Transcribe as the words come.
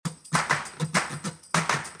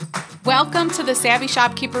Welcome to the Savvy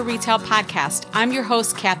Shopkeeper Retail Podcast. I'm your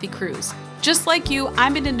host, Kathy Cruz. Just like you,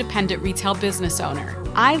 I'm an independent retail business owner.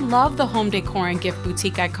 I love the home decor and gift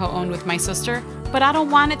boutique I co-own with my sister, but I don't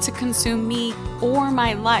want it to consume me or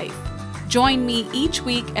my life. Join me each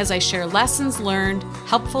week as I share lessons learned,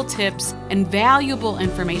 helpful tips, and valuable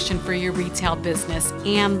information for your retail business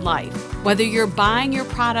and life. Whether you're buying your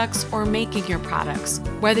products or making your products,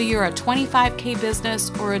 whether you're a $25K business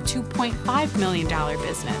or a $2.5 million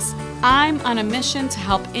business, I'm on a mission to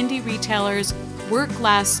help indie retailers work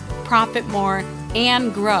less, profit more,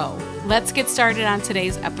 and grow. Let's get started on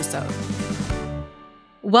today's episode.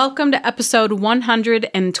 Welcome to episode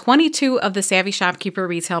 122 of the Savvy Shopkeeper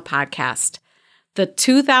Retail Podcast, the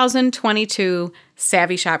 2022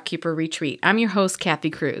 Savvy Shopkeeper Retreat. I'm your host,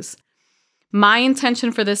 Kathy Cruz. My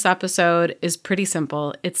intention for this episode is pretty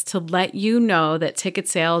simple. It's to let you know that ticket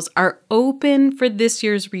sales are open for this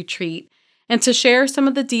year's retreat and to share some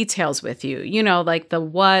of the details with you, like the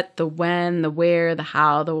what, the when, the where, the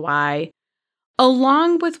how, the why,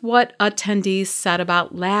 along with what attendees said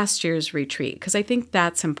about last year's retreat, because I think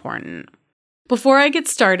that's important. Before I get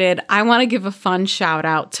started, I want to give a fun shout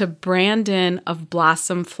out to Brandon of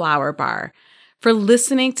Blossom Flower Bar for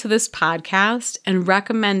listening to this podcast and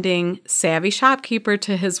recommending Savvy Shopkeeper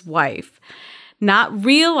to his wife, not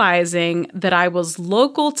realizing that I was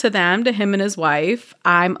local to them, to him and his wife.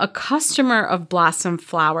 I'm a customer of Blossom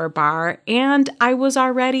Flower Bar, and I was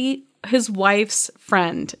already his wife's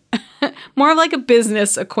friend. More like a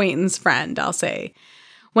business acquaintance friend, I'll say.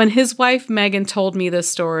 When his wife, Megan, told me this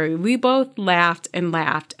story, we both laughed, and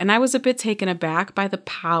I was a bit taken aback by the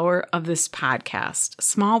power of this podcast.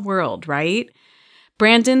 Small world, right?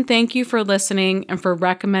 Brandon, thank you for listening and for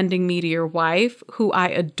recommending me to your wife, who I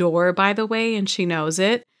adore, by the way, and she knows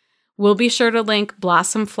it. We'll be sure to link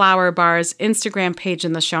Blossom Flower Bar's Instagram page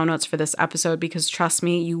in the show notes for this episode because, trust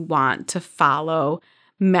me, you want to follow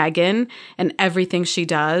Megan and everything she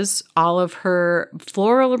does. All of her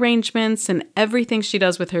floral arrangements and everything she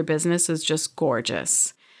does with her business is just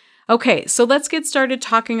gorgeous. Okay, so let's get started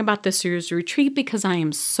talking about this year's retreat because I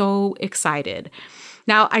am so excited.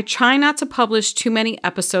 Now, I try not to publish too many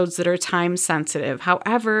episodes that are time sensitive.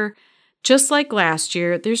 However, just like last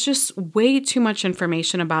year, there's just way too much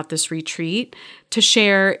information about this retreat to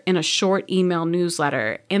share in a short email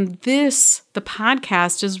newsletter. And the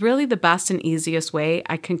podcast, is really the best and easiest way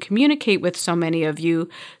I can communicate with so many of you.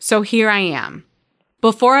 So here I am.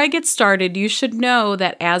 Before I get started, you should know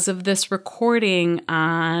that as of this recording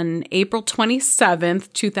on April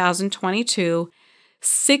 27th, 2022,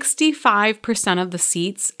 65% of the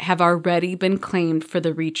seats have already been claimed for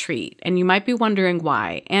the retreat. And you might be wondering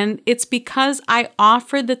why. And it's because I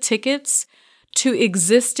offered the tickets to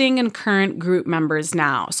existing and current group members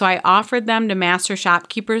now. So I offered them to master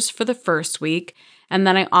shopkeepers for the first week, and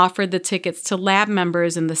then I offered the tickets to lab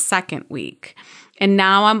members in the second week. And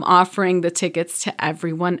now I'm offering the tickets to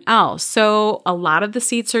everyone else. So a lot of the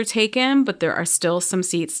seats are taken, but there are still some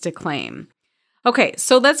seats to claim. Okay,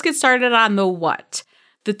 so let's get started on the what.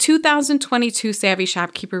 The 2022 Savvy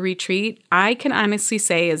Shopkeeper Retreat, I can honestly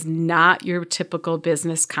say, is not your typical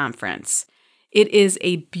business conference. It is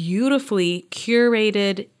a beautifully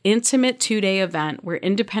curated, intimate 2-day event where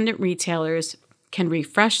independent retailers can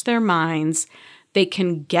refresh their minds, they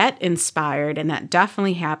can get inspired, and that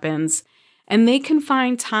definitely happens, and they can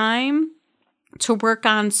find time to work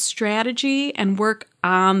on strategy and work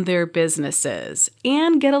on their businesses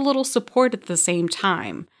and get a little support at the same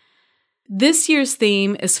time. This year's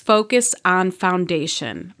theme is focused on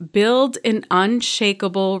foundation, build an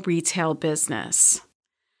unshakable retail business.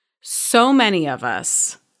 So many of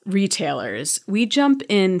us retailers, we jump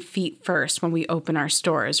in feet first when we open our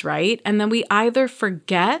stores, right? And then we either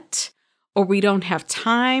forget or we don't have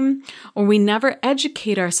time, or we never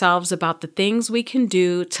educate ourselves about the things we can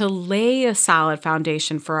do to lay a solid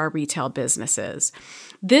foundation for our retail businesses.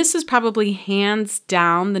 This is probably hands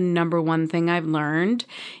down the number one thing I've learned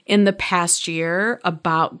in the past year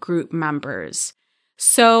about group members.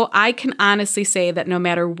 So I can honestly say that no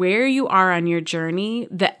matter where you are on your journey,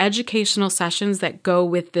 the educational sessions that go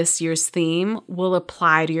with this year's theme will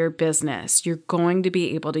apply to your business. You're going to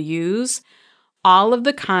be able to use all of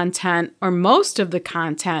the content or most of the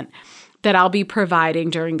content that I'll be providing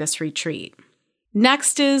during this retreat.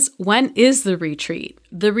 Next is, when is the retreat?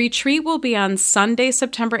 The retreat will be on Sunday,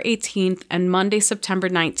 September 18th and Monday, September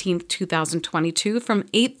 19th, 2022 from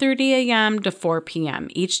 8:30 a.m. to 4 p.m.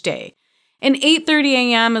 each day. And 8:30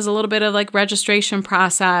 a.m. is a little bit of like registration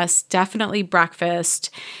process, definitely breakfast,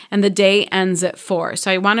 and the day ends at 4. So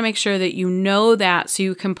I want to make sure that you know that so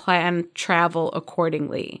you can plan travel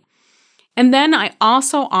accordingly. And then I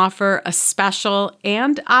also offer a special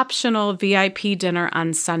and optional VIP dinner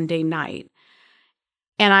on Sunday night.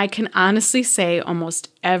 And I can honestly say almost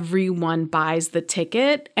everyone buys the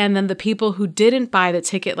ticket. And then the people who didn't buy the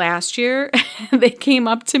ticket last year, they came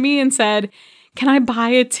up to me and said, "Can I buy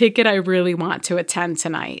a ticket? I really want to attend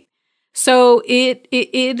tonight." So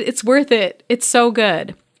it's worth it. It's so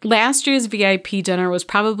good. Last year's VIP dinner was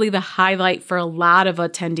probably the highlight for a lot of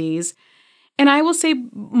attendees. And I will say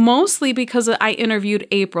mostly because I interviewed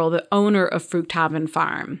April, the owner of Fruchthaven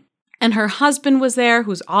Farm. And her husband was there,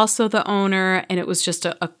 who's also the owner, and it was just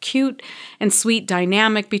a cute and sweet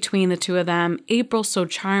dynamic between the two of them. April's so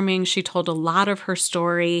charming. She told a lot of her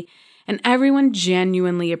story, and everyone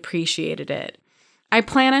genuinely appreciated it. I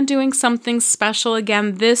plan on doing something special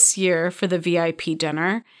again this year for the VIP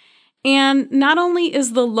dinner. And not only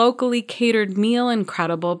is the locally catered meal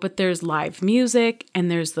incredible, but there's live music and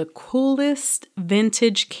there's the coolest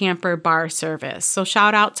vintage camper bar service. So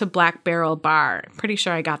shout out to Black Barrel Bar. Pretty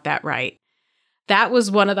sure I got that right. That was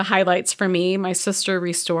one of the highlights for me. My sister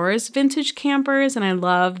restores vintage campers, and I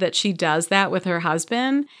love that she does that with her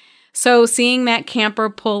husband. So seeing that camper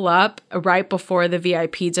pull up right before the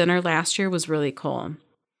VIP dinner last year was really cool.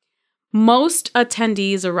 Most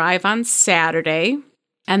attendees arrive on Saturday,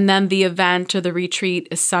 and then the event or the retreat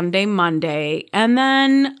is Sunday, Monday. And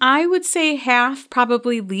then I would say half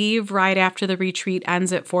probably leave right after the retreat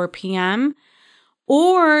ends at 4 p.m.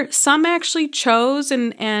 Or some actually chose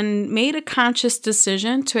and made a conscious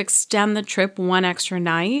decision to extend the trip one extra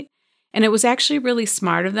night. And it was actually really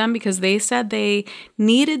smart of them because they said they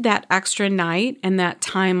needed that extra night and that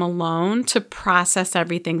time alone to process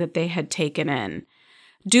everything that they had taken in.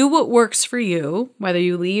 Do what works for you, whether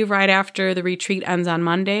you leave right after the retreat ends on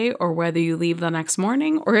Monday or whether you leave the next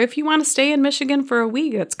morning, or if you want to stay in Michigan for a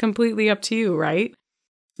week, it's completely up to you, right?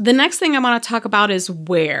 The next thing I want to talk about is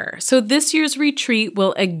where. So this year's retreat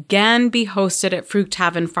will again be hosted at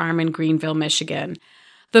Fruchthaven Farm in Greenville, Michigan.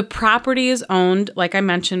 The property is owned, like I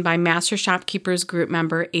mentioned, by Master Shopkeepers group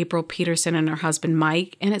member April Peterson and her husband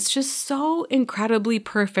Mike, and it's just so incredibly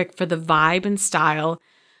perfect for the vibe and style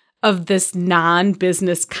of this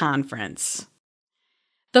non-business conference.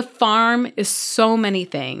 The farm is so many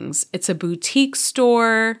things. It's a boutique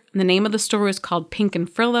store. The name of the store is called Pink and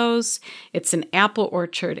Frillos. It's an apple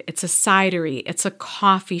orchard. It's a cidery. It's a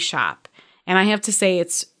coffee shop. And I have to say,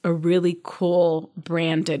 it's a really cool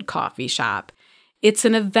branded coffee shop. It's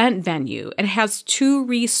an event venue. It has 2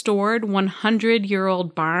 restored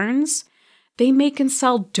 100-year-old barns. They make and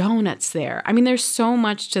sell donuts there. I mean, there's so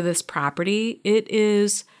much to this property. It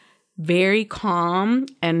is very calm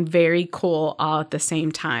and very cool all at the same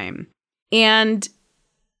time. And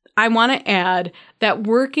I want to add that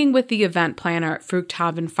working with the event planner at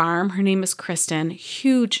Fruchthaven Farm, her name is Kristen,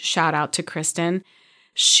 huge shout out to Kristen.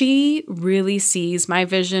 She really sees my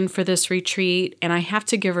vision for this retreat, and I have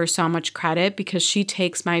to give her so much credit because she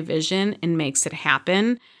takes my vision and makes it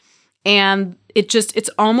happen. And it's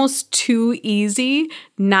almost too easy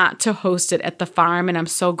not to host it at the farm, and I'm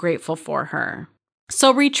so grateful for her.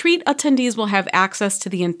 So retreat attendees will have access to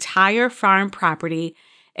the entire farm property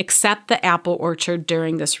except the apple orchard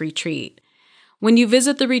during this retreat. When you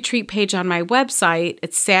visit the retreat page on my website,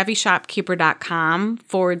 it's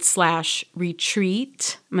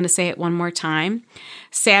savvyshopkeeper.com/retreat. I'm going to say it one more time.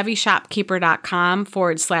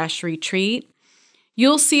 savvyshopkeeper.com/retreat.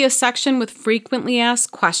 You'll see a section with frequently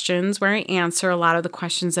asked questions where I answer a lot of the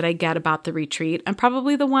questions that I get about the retreat. And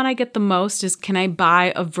probably the one I get the most is, can I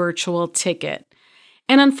buy a virtual ticket?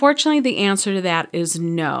 And unfortunately, the answer to that is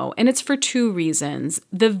no. And it's for 2 reasons.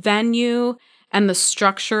 The venue and the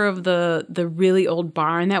structure of the really old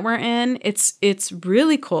barn that we're in, it's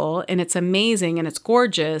really cool and it's amazing and it's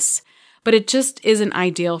gorgeous, but it just isn't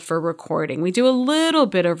ideal for recording. We do a little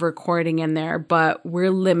bit of recording in there, but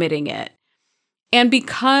we're limiting it. And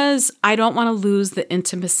because I don't want to lose the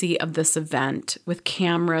intimacy of this event with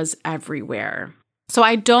cameras everywhere. So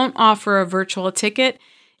I don't offer a virtual ticket.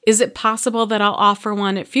 Is it possible that I'll offer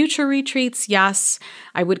one at future retreats? Yes,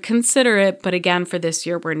 I would consider it, but again, for this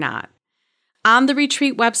year, we're not. On the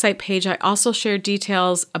retreat website page, I also share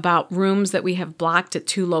details about rooms that we have blocked at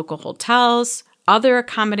 2 local hotels, other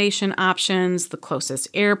accommodation options, the closest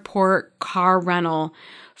airport, car rental,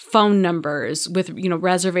 phone numbers with,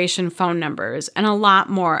 reservation phone numbers, and a lot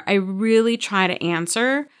more. I really try to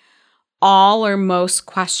answer all or most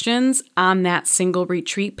questions on that single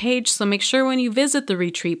retreat page. So make sure when you visit the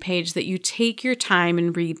retreat page that you take your time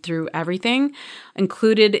and read through everything.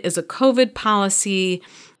 Included is a COVID policy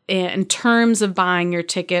in terms of buying your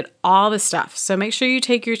ticket, all the stuff. So make sure you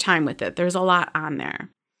take your time with it. There's a lot on there.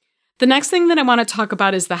 The next thing that I want to talk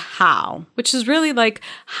about is the how, which is really like,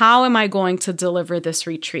 how am I going to deliver this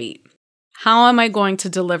retreat? How am I going to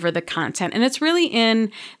deliver the content? And it's really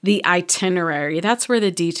in the itinerary. That's where the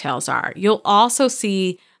details are. You'll also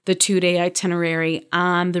see the 2-day itinerary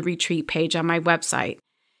on the retreat page on my website.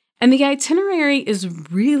 And the itinerary is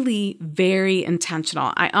really very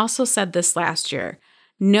intentional. I also said this last year.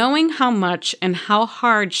 Knowing how much and how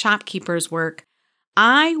hard shopkeepers work,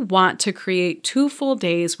 I want to create 2 full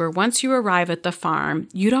days where once you arrive at the farm,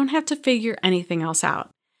 you don't have to figure anything else out.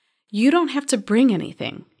 You don't have to bring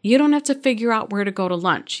anything. You don't have to figure out where to go to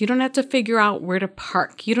lunch. You don't have to figure out where to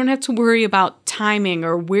park. You don't have to worry about timing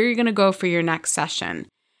or where you're going to go for your next session.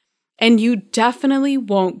 And you definitely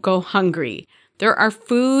won't go hungry. There are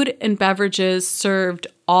food and beverages served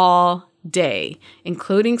all day,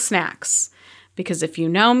 including snacks. Because if you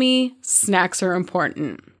know me, snacks are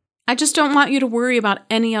important. I just don't want you to worry about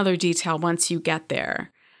any other detail once you get there.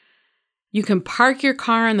 You can park your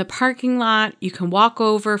car in the parking lot. You can walk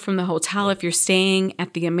over from the hotel if you're staying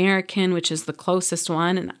at the American, which is the closest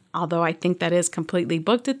one. And although I think that is completely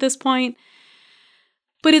booked at this point,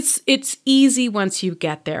 but it's easy once you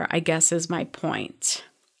get there, I guess is my point.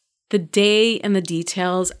 The day and the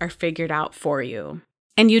details are figured out for you.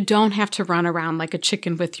 And you don't have to run around like a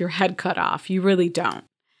chicken with your head cut off. You really don't.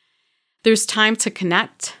 There's time to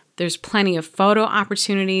connect. There's plenty of photo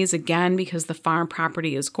opportunities, again, because the farm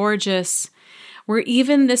property is gorgeous.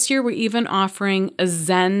 This year, we're even offering a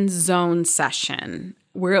Zen Zone session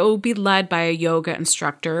where it will be led by a yoga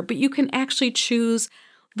instructor, but you can actually choose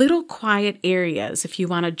little quiet areas if you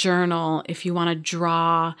want to journal, if you want to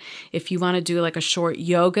draw, if you want to do like a short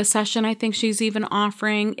yoga session, I think she's even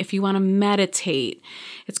offering, if you want to meditate.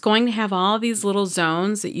 It's going to have all these little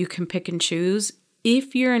zones that you can pick and choose.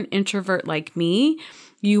 If you're an introvert like me,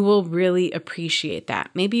 you will really appreciate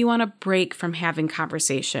that. Maybe you want to break from having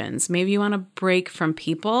conversations. Maybe you want to break from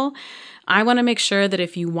people. I want to make sure that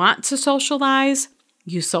if you want to socialize,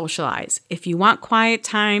 you socialize. If you want quiet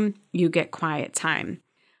time, you get quiet time.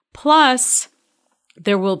 Plus,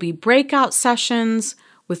 there will be breakout sessions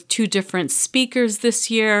with 2 different speakers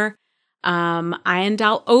this year.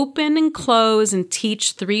 I'll open and close and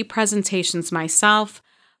teach 3 presentations myself.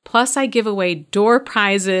 Plus, I give away door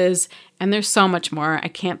prizes, and there's so much more. I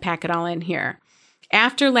can't pack it all in here.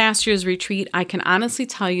 After last year's retreat, I can honestly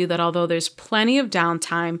tell you that although there's plenty of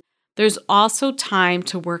downtime, there's also time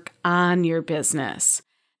to work on your business.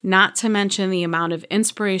 Not to mention the amount of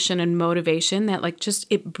inspiration and motivation that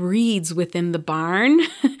it breeds within the barn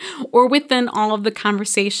or within all of the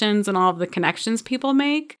conversations and all of the connections people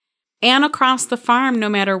make. And across the farm, no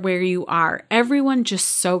matter where you are, everyone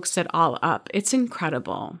just soaks it all up. It's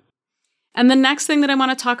incredible. And the next thing that I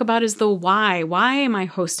want to talk about is the why. Why am I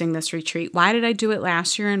hosting this retreat? Why did I do it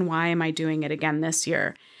last year and why am I doing it again this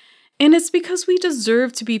year? And it's because we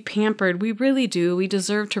deserve to be pampered. We really do. We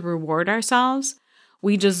deserve to reward ourselves.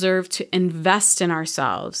 We deserve to invest in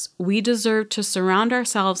ourselves. We deserve to surround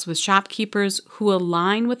ourselves with shopkeepers who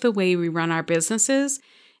align with the way we run our businesses.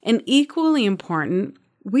 And equally important,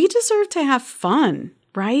 we deserve to have fun,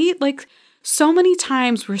 right? So many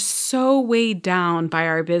times we're so weighed down by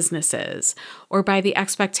our businesses or by the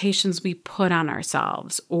expectations we put on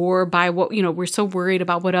ourselves or by what, we're so worried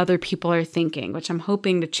about what other people are thinking, which I'm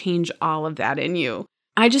hoping to change all of that in you.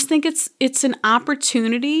 I just think it's an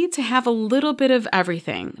opportunity to have a little bit of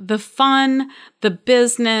everything. The fun, the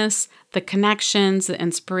business, the connections, the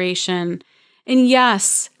inspiration. And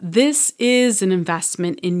yes, this is an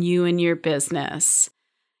investment in you and your business.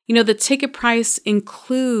 The ticket price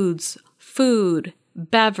includes food,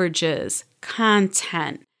 beverages,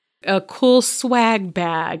 content, a cool swag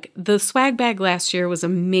bag. The swag bag last year was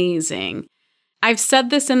amazing. I've said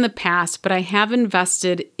this in the past, but I have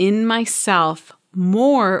invested in myself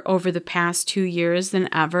more over the past 2 years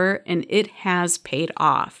than ever, and it has paid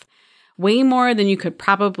off. Way more than you could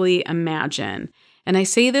probably imagine. And I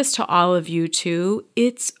say this to all of you too,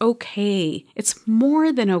 it's okay. It's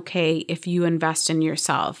more than okay if you invest in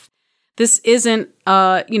yourself. This isn't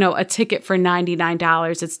a ticket for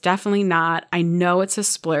 $99. It's definitely not. I know it's a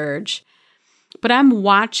splurge, but I'm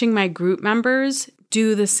watching my group members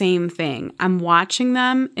do the same thing. I'm watching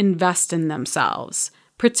them invest in themselves,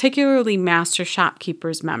 particularly Master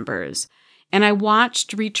Shopkeepers members. And I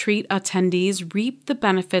watched retreat attendees reap the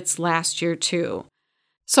benefits last year too.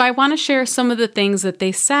 So I want to share some of the things that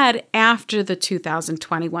they said after the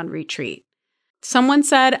 2021 retreat. Someone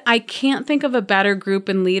said, "I can't think of a better group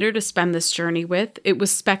and leader to spend this journey with. It was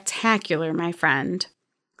spectacular, my friend."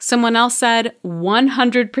 Someone else said,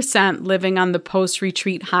 100% living on the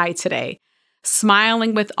post-retreat high today.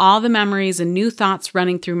 Smiling with all the memories and new thoughts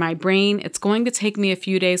running through my brain, it's going to take me a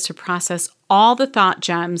few days to process all the thought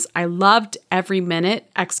gems. I loved every minute! !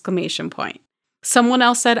 Someone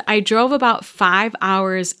else said, I drove about 5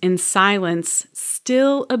 hours in silence,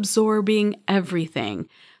 still absorbing everything.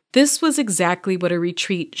 This was exactly what a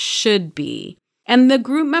retreat should be. And the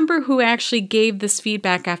group member who actually gave this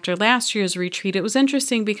feedback after last year's retreat, it was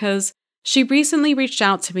interesting because she recently reached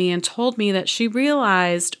out to me and told me that she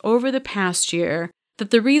realized over the past year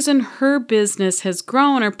that the reason her business has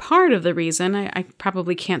grown, or part of the reason, I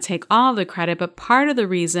probably can't take all the credit, but part of the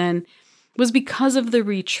reason was because of the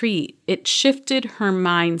retreat. It shifted her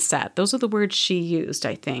mindset. Those are the words she used,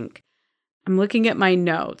 I think. I'm looking at my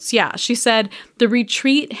notes. Yeah, she said, the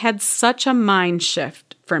retreat had such a mind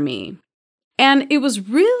shift for me. And it was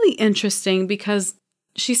really interesting because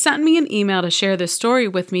she sent me an email to share this story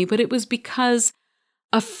with me, but it was because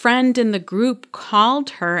a friend in the group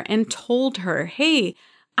called her and told her, hey,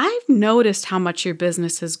 I've noticed how much your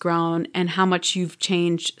business has grown and how much you've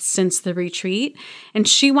changed since the retreat. And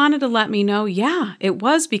she wanted to let me know, yeah, it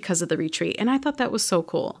was because of the retreat. And I thought that was so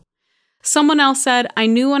cool. Someone else said, I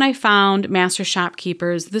knew when I found Master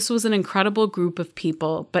Shopkeepers, this was an incredible group of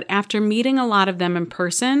people, but after meeting a lot of them in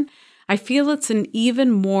person, I feel it's an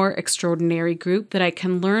even more extraordinary group that I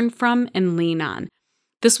can learn from and lean on.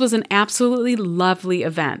 This was an absolutely lovely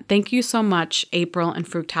event. Thank you so much, April and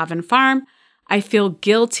Fruchthaven Farm. I feel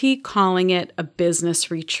guilty calling it a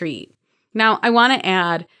business retreat. Now, I want to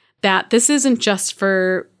add that this isn't just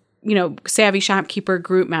for, Savvy Shopkeeper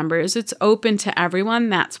group members. It's open to everyone.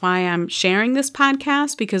 That's why I'm sharing this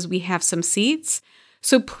podcast, because we have some seats.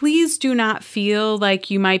 So please do not feel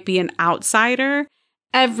like you might be an outsider.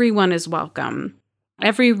 Everyone is welcome.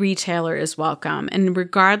 Every retailer is welcome. And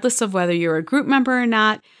regardless of whether you're a group member or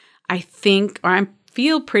not, I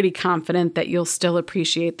feel pretty confident that you'll still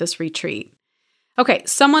appreciate this retreat. Okay,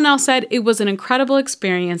 someone else said it was an incredible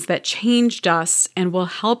experience that changed us and will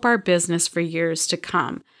help our business for years to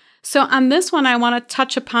come. So on this one, I want to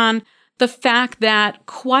touch upon the fact that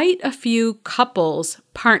quite a few couples,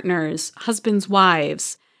 partners, husbands,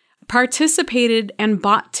 wives, participated and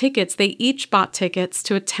bought tickets. They each bought tickets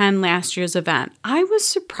to attend last year's event. I was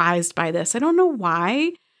surprised by this. I don't know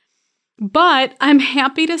why, but I'm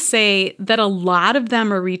happy to say that a lot of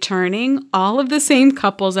them are returning. All of the same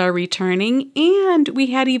couples are returning, and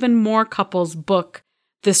we had even more couples book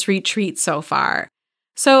this retreat so far.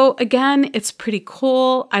 So again, it's pretty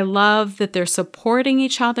cool. I love that they're supporting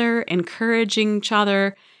each other, encouraging each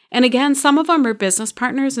other. And again, some of them are business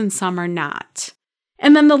partners and some are not.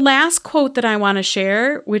 And then the last quote that I want to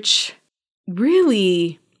share, which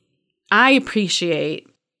really I appreciate,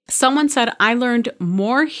 someone said, I learned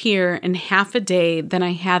more here in half a day than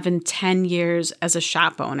I have in 10 years as a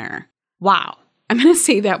shop owner. Wow. I'm going to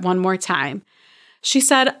say that one more time. She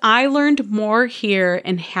said, I learned more here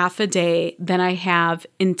in half a day than I have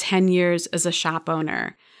in 10 years as a shop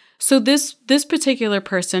owner. So this particular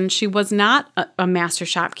person, she was not a Master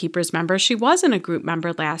Shopkeepers member. She wasn't a group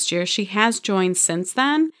member last year. She has joined since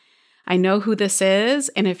then. I know who this is.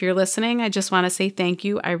 And if you're listening, I just want to say thank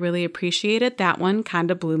you. I really appreciate it. That one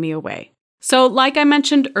kind of blew me away. So like I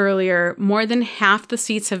mentioned earlier, more than half the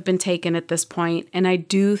seats have been taken at this point, and I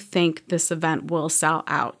do think this event will sell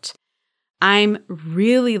out. I'm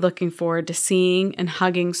really looking forward to seeing and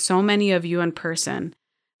hugging so many of you in person,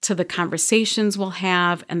 to the conversations we'll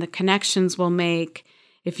have and the connections we'll make.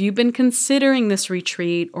 If you've been considering this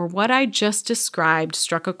retreat or what I just described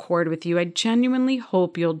struck a chord with you, I genuinely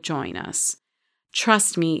hope you'll join us.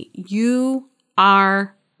 Trust me, you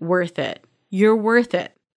are worth it. You're worth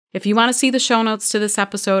it. If you want to see the show notes to this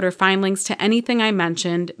episode or find links to anything I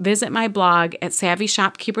mentioned, visit my blog at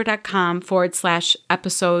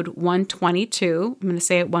savvyshopkeeper.com/episode 122. I'm going to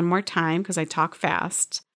say it one more time because I talk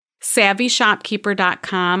fast.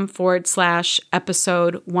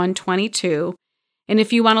 savvyshopkeeper.com/episode 122. And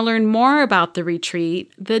if you want to learn more about the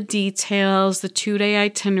retreat, the details, the 2-day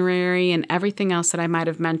itinerary, and everything else that I might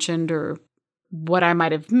have mentioned or what I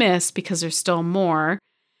might have missed, because there's still more,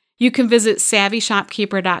 you can visit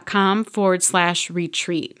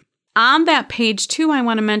savvyshopkeeper.com/retreat. On that page too, I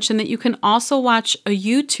want to mention that you can also watch a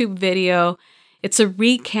YouTube video. It's a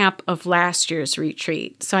recap of last year's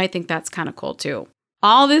retreat. So I think that's kind of cool too.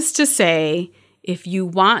 All this to say, if you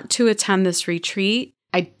want to attend this retreat,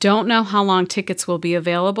 I don't know how long tickets will be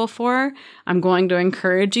available for. I'm going to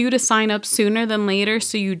encourage you to sign up sooner than later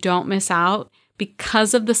so you don't miss out.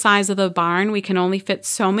 Because of the size of the barn, we can only fit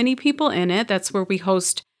so many people in it. That's where we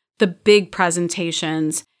host the big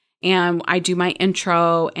presentations, and I do my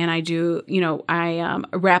intro, and I do, I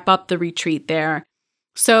wrap up the retreat there.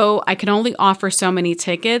 So I can only offer so many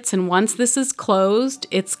tickets, and once this is closed,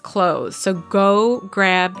 it's closed. So go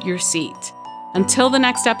grab your seat. Until the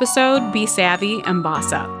next episode, be savvy and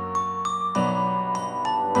boss up.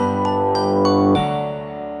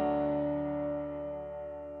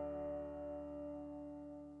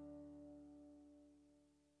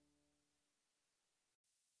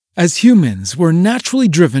 As humans, we're naturally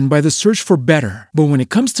driven by the search for better. But when it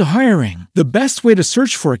comes to hiring, the best way to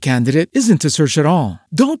search for a candidate isn't to search at all.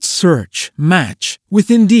 Don't search, match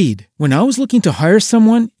with Indeed. When I was looking to hire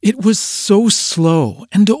someone, it was so slow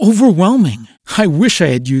and overwhelming. I wish I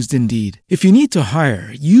had used Indeed. If you need to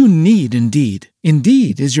hire, you need Indeed.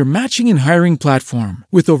 Indeed is your matching and hiring platform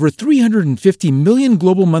with over 350 million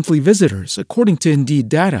global monthly visitors, according to Indeed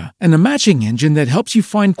data, and a matching engine that helps you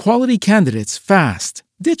find quality candidates fast.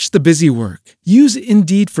 Ditch the busy work. Use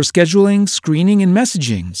Indeed for scheduling, screening, and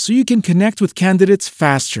messaging so you can connect with candidates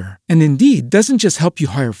faster. And Indeed doesn't just help you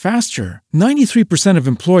hire faster. 93% of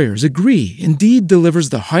employers agree Indeed delivers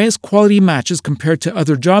the highest quality matches compared to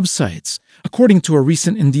other job sites, according to a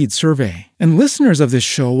recent Indeed survey. And listeners of this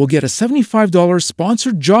show will get a $75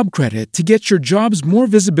 sponsored job credit to get your jobs more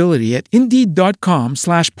visibility at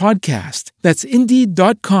Indeed.com/podcast. That's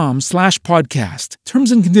Indeed.com/podcast.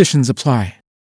 Terms and conditions apply.